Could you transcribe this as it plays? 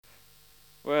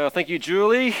Well, thank you,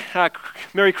 Julie.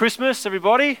 Merry Christmas,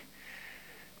 everybody.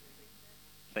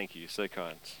 Thank you, so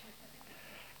kind.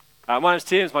 My name's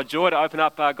Tim. It's my joy to open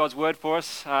up God's Word for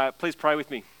us. Please pray with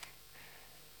me.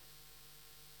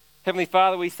 Heavenly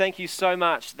Father, we thank you so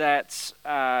much that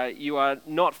you are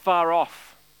not far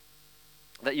off,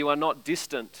 that you are not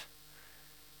distant,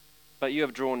 but you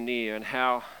have drawn near, and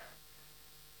how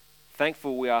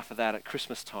thankful we are for that at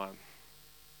Christmas time.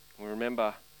 We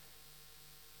remember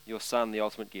your Son, the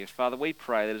ultimate gift. Father, we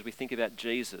pray that as we think about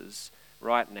Jesus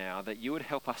right now, that you would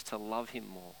help us to love him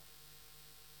more.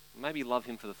 Maybe love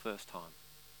him for the first time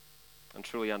and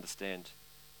truly understand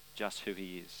just who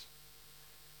he is.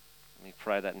 And we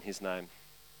pray that in his name.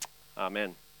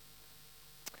 Amen.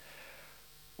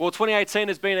 Well, 2018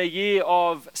 has been a year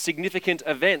of significant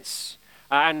events.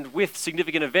 And with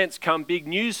significant events come big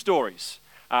news stories.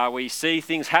 We see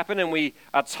things happen and we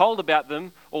are told about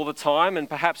them all the time. And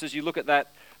perhaps as you look at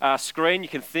that screen, you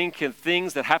can think of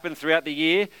things that happened throughout the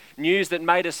year. News that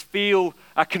made us feel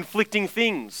conflicting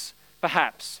things,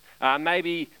 perhaps.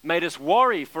 Maybe made us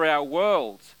worry for our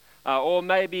world. Or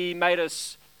maybe made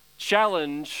us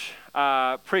challenge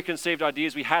preconceived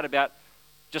ideas we had about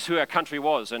just who our country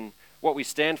was and what we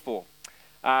stand for.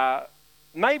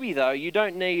 Maybe, though, you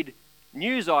don't need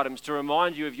news items to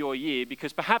remind you of your year,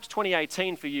 because perhaps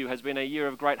 2018 for you has been a year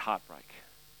of great heartbreak.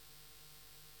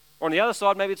 Or on the other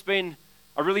side, maybe it's been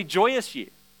a really joyous year.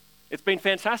 It's been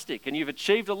fantastic and you've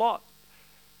achieved a lot.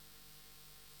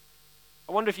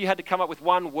 I wonder if you had to come up with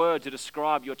one word to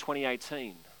describe your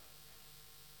 2018.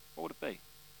 What would it be?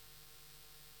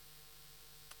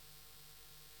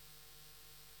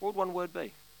 What would one word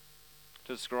be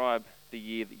to describe the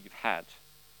year that you've had?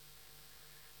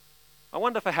 I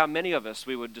wonder for how many of us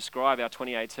we would describe our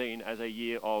 2018 as a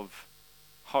year of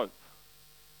hope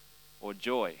or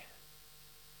joy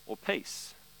or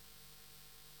peace.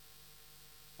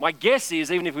 My guess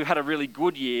is, even if we had a really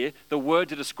good year, the word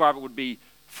to describe it would be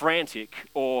frantic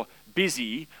or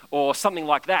busy or something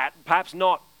like that. Perhaps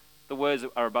not the words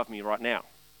that are above me right now.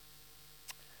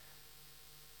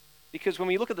 Because when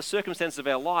we look at the circumstances of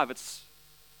our life, it's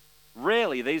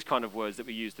rarely these kind of words that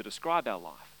we use to describe our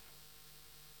life.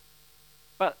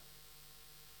 But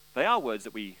they are words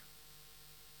that we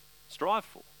strive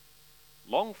for,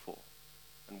 long for,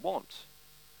 and want.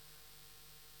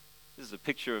 This is a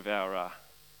picture of our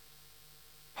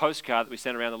postcard that we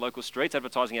send around the local streets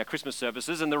advertising our Christmas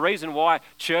services. And the reason why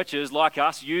churches like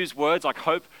us use words like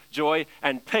hope, joy,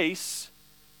 and peace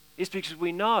is because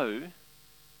we know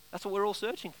that's what we're all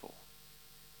searching for.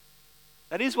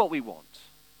 That is what we want,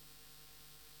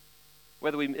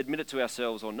 whether we admit it to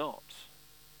ourselves or not.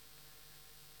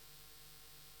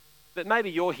 But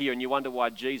maybe you're here and you wonder why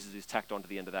Jesus is tacked onto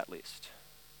the end of that list.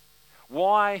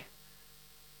 Why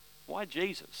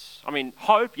Jesus? I mean,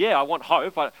 hope, yeah, I want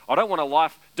hope. I don't want a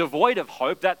life devoid of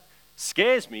hope. That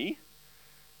scares me.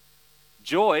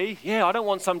 Joy, yeah, I don't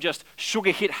want some just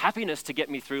sugar-hit happiness to get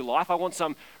me through life. I want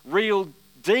some real,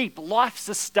 deep,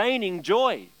 life-sustaining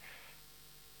joy.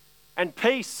 And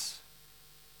peace.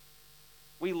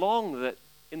 We long that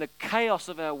in the chaos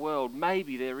of our world,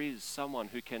 maybe there is someone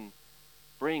who can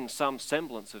bring some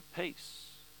semblance of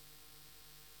peace.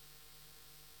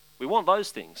 We want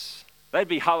those things. They'd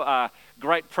be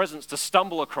great presents to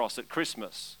stumble across at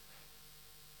Christmas.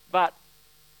 But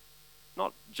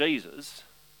not Jesus.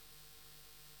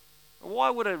 Why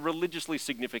would a religiously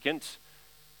significant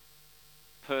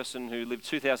person who lived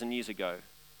 2,000 years ago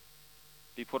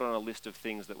be put on a list of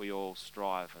things that we all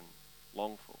strive and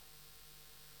long for?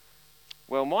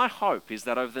 Well, my hope is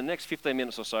that over the next 15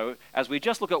 minutes or so, as we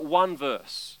just look at one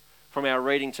verse from our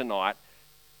reading tonight,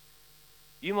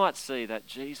 you might see that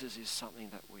Jesus is something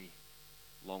that we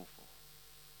long for.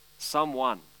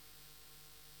 Someone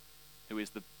who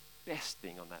is the best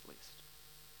thing on that list.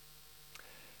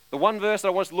 The one verse that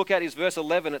I want us to look at is verse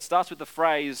 11. It starts with the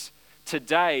phrase,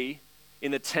 "Today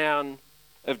in the town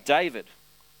of David."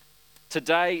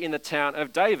 Today in the town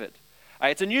of David.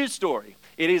 It's a news story.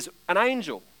 It is an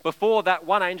angel. Before that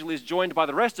one angel is joined by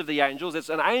the rest of the angels, it's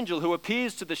an angel who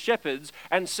appears to the shepherds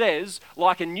and says,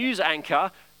 like a news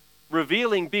anchor,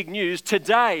 revealing big news,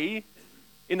 today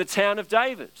in the town of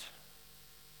David.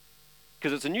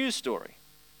 Because it's a news story.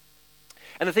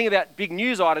 And the thing about big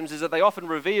news items is that they often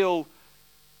reveal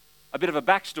a bit of a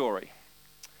backstory.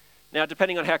 Now,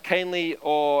 depending on how keenly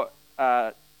or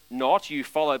not you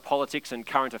follow politics and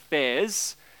current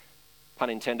affairs,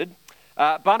 pun intended,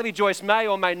 Barnaby Joyce may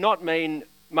or may not mean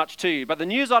much to you. But the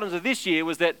news items of this year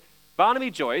was that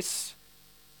Barnaby Joyce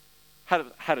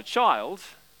had a child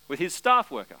with his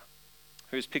staff worker,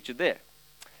 who's pictured there.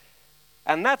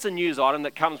 And that's a news item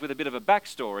that comes with a bit of a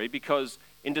backstory, because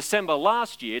in December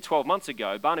last year, 12 months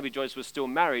ago, Barnaby Joyce was still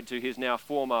married to his now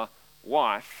former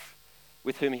wife,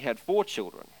 with whom he had 4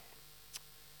 children.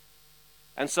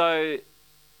 And so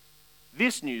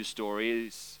this news story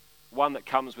is one that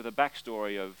comes with a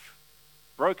backstory of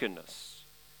brokenness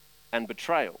and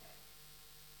betrayal.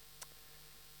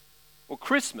 Well,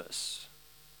 Christmas,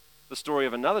 the story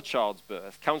of another child's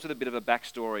birth, comes with a bit of a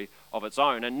backstory of its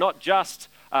own, and not just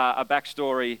a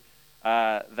backstory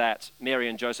that Mary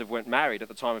and Joseph weren't married at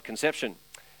the time of conception.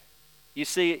 You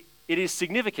see, it is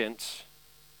significant,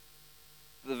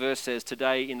 the verse says,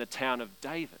 today in the town of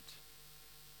David.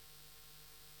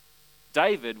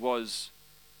 David was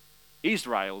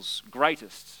Israel's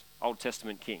greatest Old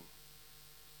Testament king.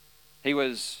 He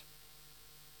was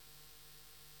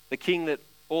the king that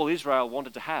all Israel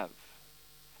wanted to have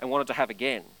and wanted to have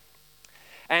again.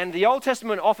 And the Old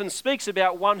Testament often speaks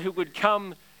about one who would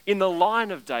come in the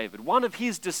line of David, one of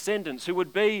his descendants who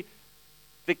would be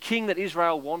the king that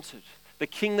Israel wanted, the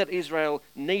king that Israel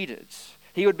needed.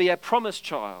 He would be a promised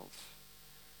child,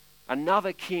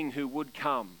 another king who would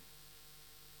come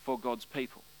for God's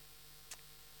people.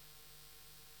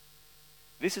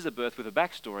 This is a birth with a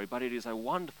backstory, but it is a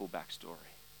wonderful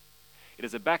backstory. It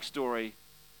is a backstory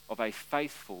of a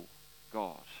faithful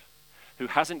God who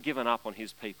hasn't given up on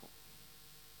his people.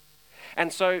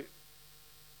 And so,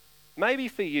 maybe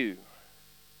for you,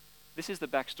 this is the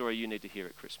backstory you need to hear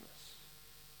at Christmas.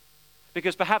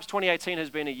 Because perhaps 2018 has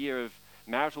been a year of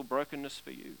marital brokenness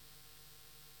for you.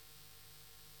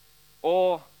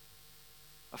 Or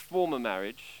a former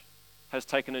marriage has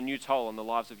taken a new toll on the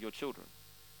lives of your children.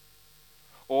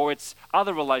 Or it's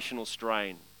other relational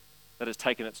strain that has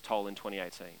taken its toll in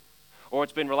 2018. Or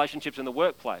it's been relationships in the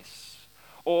workplace.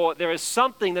 Or there is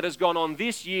something that has gone on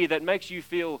this year that makes you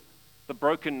feel the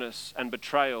brokenness and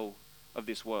betrayal of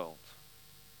this world.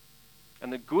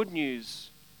 And the good news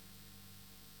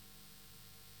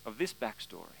of this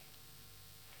backstory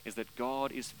is that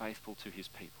God is faithful to his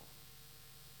people.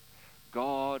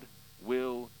 God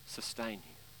will sustain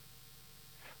you.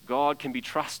 God can be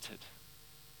trusted.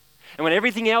 And when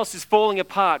everything else is falling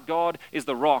apart, God is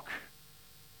the rock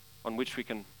on which we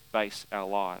can base our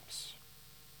lives.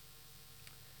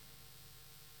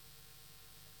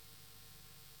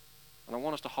 And I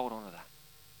want us to hold on to that.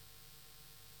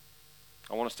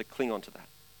 I want us to cling on to that.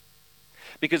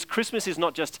 Because Christmas is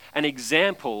not just an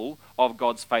example of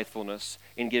God's faithfulness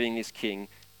in giving this king,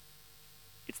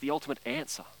 it's the ultimate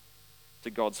answer to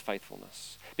God's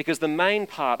faithfulness. Because the main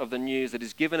part of the news that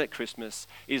is given at Christmas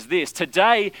is this.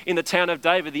 Today in the town of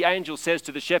David, the angel says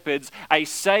to the shepherds, a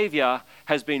Saviour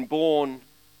has been born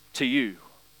to you.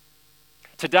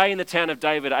 Today in the town of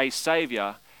David, a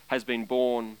Saviour has been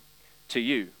born to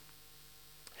you.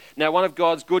 Now, one of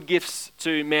God's good gifts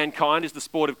to mankind is the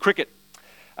sport of cricket.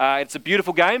 It's a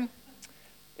beautiful game.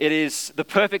 It is the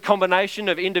perfect combination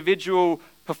of individual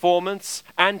performance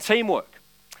and teamwork.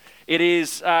 It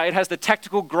has the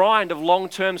tactical grind of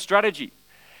long-term strategy.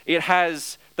 It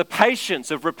has the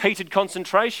patience of repeated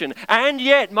concentration, and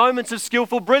yet moments of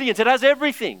skillful brilliance. It has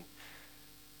everything.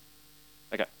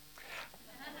 Okay.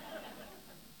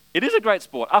 It is a great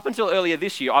sport. Up until earlier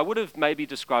this year, I would have maybe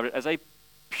described it as a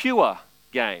pure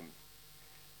game.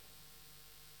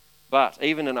 But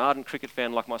even an ardent cricket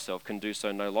fan like myself can do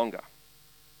so no longer.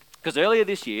 Because earlier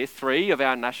this year, 3 of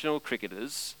our national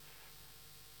cricketers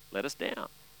let us down.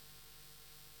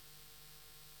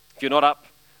 If you're not up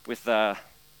with the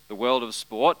world of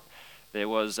sport, there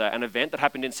was an event that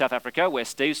happened in South Africa where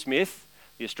Steve Smith,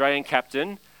 the Australian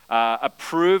captain,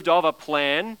 approved of a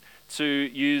plan to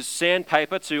use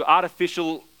sandpaper to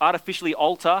artificially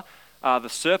alter the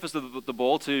surface of the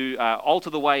ball, to alter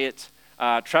the way it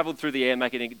travelled through the air,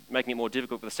 making it more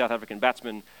difficult for the South African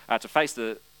batsman to face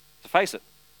it.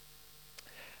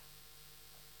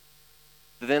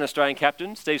 The then Australian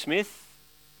captain, Steve Smith,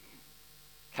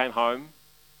 came home,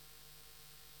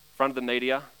 in front of the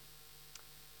media.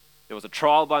 There was a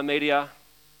trial by media.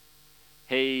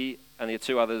 He and the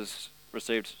 2 others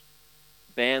received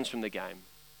bans from the game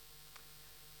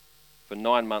for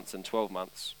 9 months and 12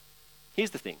 months.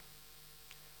 Here's the thing.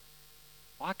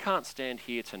 I can't stand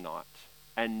here tonight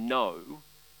and know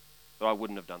that I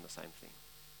wouldn't have done the same thing.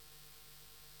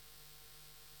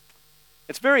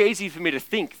 It's very easy for me to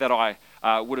think that I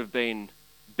would have been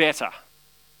better,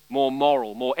 more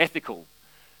moral, more ethical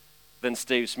than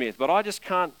Steve Smith, but I just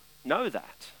can't know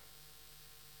that.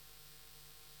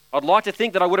 I'd like to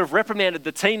think that I would have reprimanded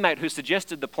the teammate who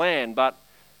suggested the plan, but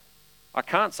I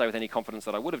can't say with any confidence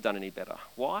that I would have done any better.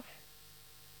 Why?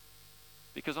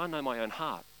 Because I know my own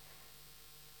heart.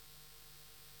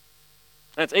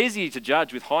 And it's easy to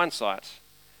judge with hindsight,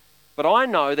 But I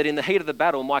know that in the heat of the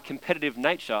battle, my competitive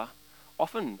nature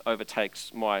often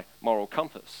overtakes my moral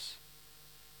compass.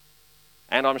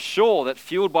 And I'm sure that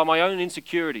fueled by my own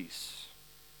insecurities,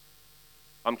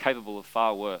 I'm capable of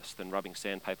far worse than rubbing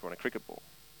sandpaper on a cricket ball.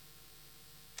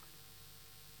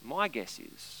 My guess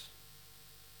is,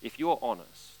 if you're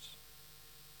honest,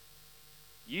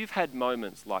 you've had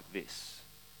moments like this.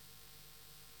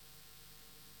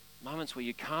 Moments where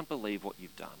you can't believe what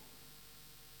you've done.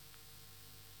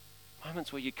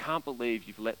 Moments where you can't believe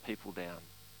you've let people down.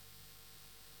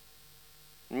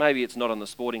 Maybe it's not on the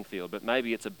sporting field, but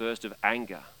maybe it's a burst of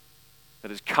anger that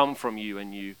has come from you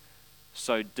and you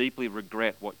so deeply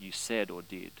regret what you said or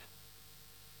did.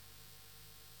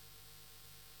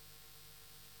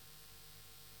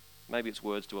 Maybe it's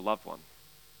words to a loved one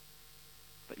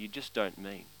that you just don't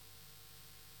mean.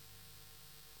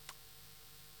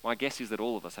 My guess is that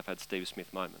all of us have had Steve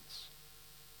Smith moments.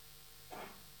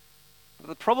 But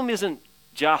the problem isn't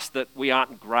just that we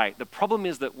aren't great. The problem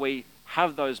is that we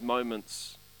have those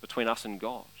moments between us and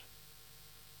God.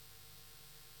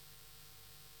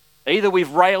 Either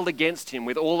we've railed against him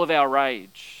with all of our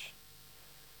rage,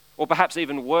 or perhaps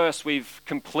even worse, we've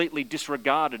completely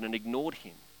disregarded and ignored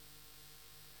him.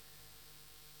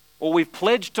 Or we've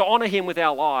pledged to honour him with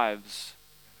our lives,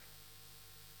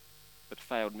 but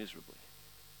failed miserably.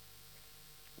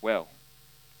 Well,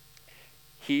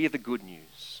 hear the good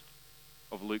news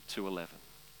of Luke 2:11.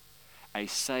 A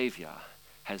Saviour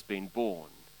has been born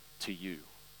to you.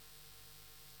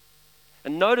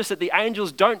 And notice that the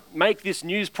angels don't make this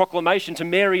news proclamation to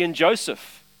Mary and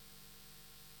Joseph.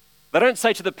 They don't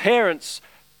say to the parents,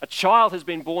 a child has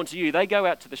been born to you. They go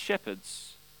out to the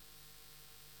shepherds,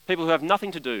 people who have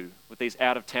nothing to do with these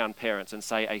out-of-town parents, and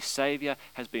say, a Saviour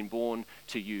has been born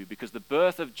to you, because the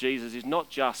birth of Jesus is not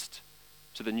just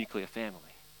to the nuclear family.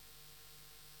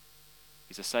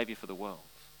 He's a Saviour for the world.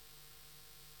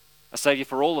 A Saviour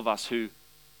for all of us who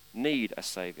need a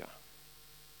Saviour.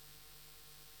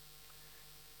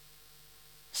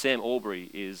 Sam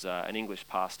Albury is an English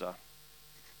pastor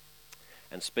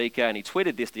and speaker, and he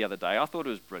tweeted this the other day. I thought it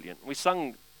was brilliant. We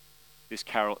sung this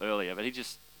carol earlier, but he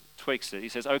just tweaks it. He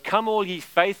says, "O come all ye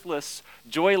faithless,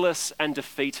 joyless and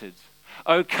defeated.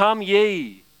 O come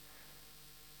ye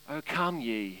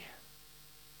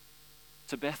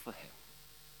to Bethlehem."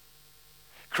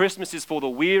 Christmas is for the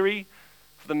weary,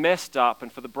 for the messed up,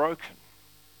 and for the broken.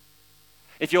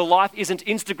 If your life isn't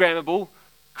Instagrammable,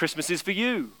 Christmas is for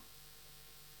you.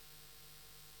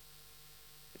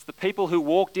 It's the people who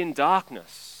walked in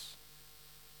darkness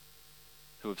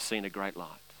who have seen a great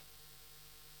light.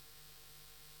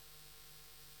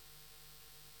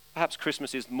 Perhaps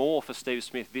Christmas is more for Steve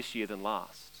Smith this year than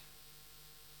last,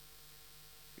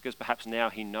 because perhaps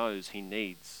now he knows he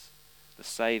needs the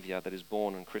Saviour that is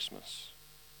born on Christmas.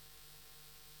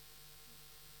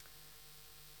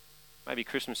 Maybe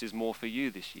Christmas is more for you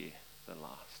this year than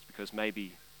last, because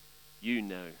maybe you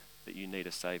know that you need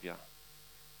a Saviour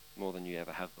more than you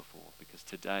ever have before, because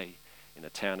today in the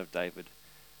town of David,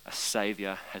 a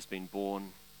Saviour has been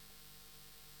born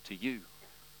to you.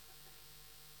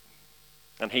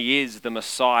 And he is the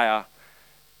Messiah,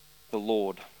 the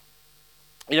Lord.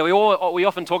 You know, we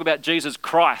often talk about Jesus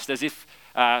Christ as if,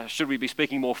 should we be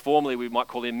speaking more formally, we might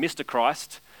call him Mr.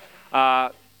 Christ.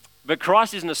 But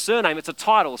Christ isn't a surname, it's a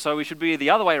title. So we should be the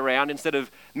other way around. Instead of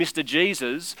Mr.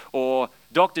 Jesus or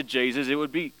Dr. Jesus, it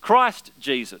would be Christ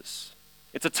Jesus.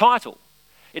 It's a title.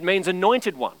 It means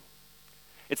anointed one.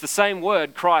 It's the same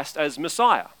word, Christ, as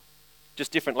Messiah,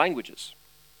 just different languages.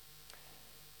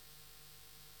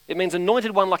 It means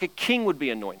anointed one, like a king would be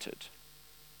anointed.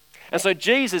 And so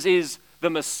Jesus is the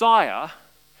Messiah,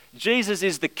 Jesus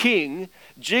is the King,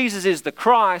 Jesus is the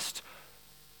Christ,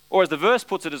 or as the verse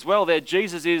puts it as well there,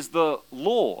 Jesus is the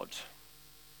Lord.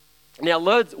 Now,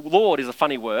 Lord is a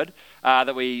funny word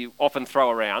that we often throw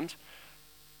around.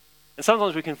 And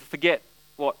sometimes we can forget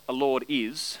what a Lord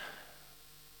is.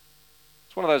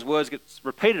 It's one of those words that gets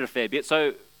repeated a fair bit.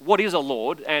 So what is a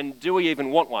Lord, and do we even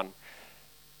want one?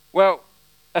 Well,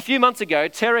 a few months ago,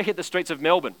 terror hit the streets of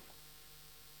Melbourne.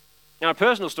 Now, a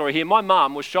personal story here. My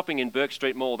mum was shopping in Bourke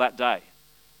Street Mall that day.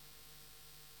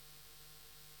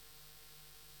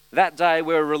 That day,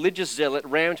 where a religious zealot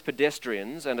rammed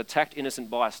pedestrians and attacked innocent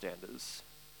bystanders.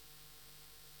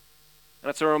 And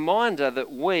it's a reminder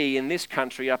that we in this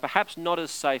country are perhaps not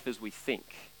as safe as we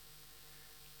think.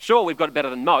 Sure, we've got it better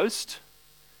than most.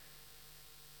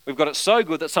 We've got it so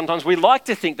good that sometimes we like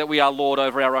to think that we are Lord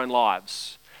over our own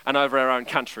lives and over our own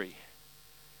country.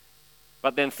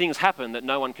 But then things happen that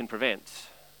no one can prevent,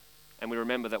 and we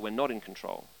remember that we're not in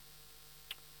control.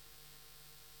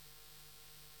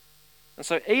 And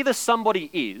so either somebody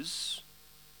is,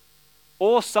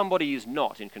 or somebody is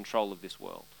not in control of this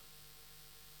world.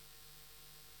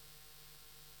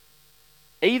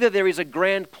 Either there is a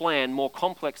grand plan more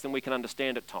complex than we can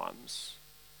understand at times,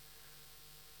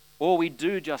 or we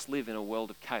do just live in a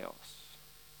world of chaos.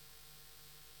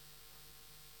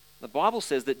 The Bible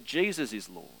says that Jesus is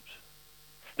Lord,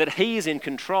 that he is in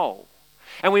control.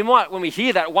 And we might, when we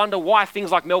hear that, wonder why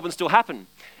things like Melbourne still happen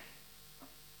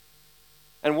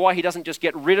and why he doesn't just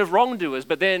get rid of wrongdoers.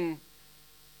 But then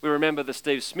we remember the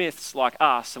Steve Smiths like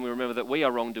us, and we remember that we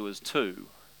are wrongdoers too.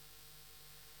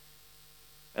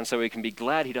 And so we can be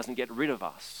glad he doesn't get rid of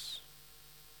us.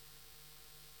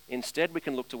 Instead, we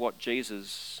can look to what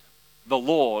Jesus, the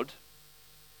Lord,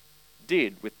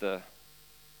 did with the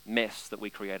mess that we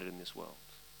created in this world.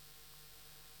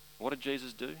 What did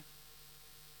Jesus do?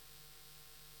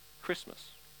 Christmas.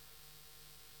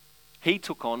 He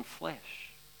took on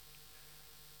flesh.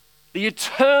 The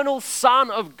eternal Son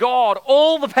of God,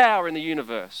 all the power in the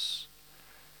universe,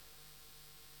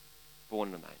 born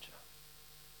in a manger.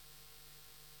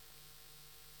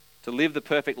 To live the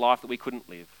perfect life that we couldn't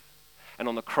live, and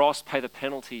on the cross pay the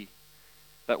penalty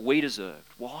that we deserved.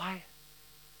 Why?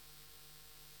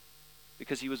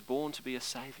 Because he was born to be a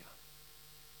saviour.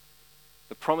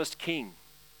 The promised king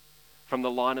from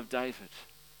the line of David.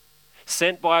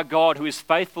 Sent by a God who is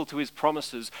faithful to his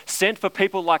promises. Sent for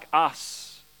people like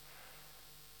us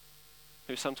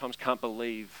who sometimes can't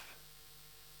believe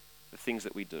the things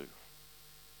that we do.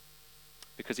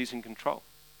 Because he's in control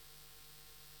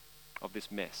of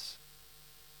this mess.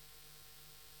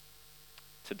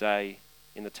 Today,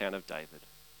 in the town of David,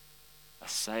 a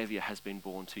saviour has been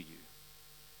born to you.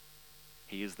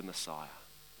 He is the Messiah,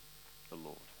 the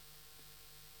Lord.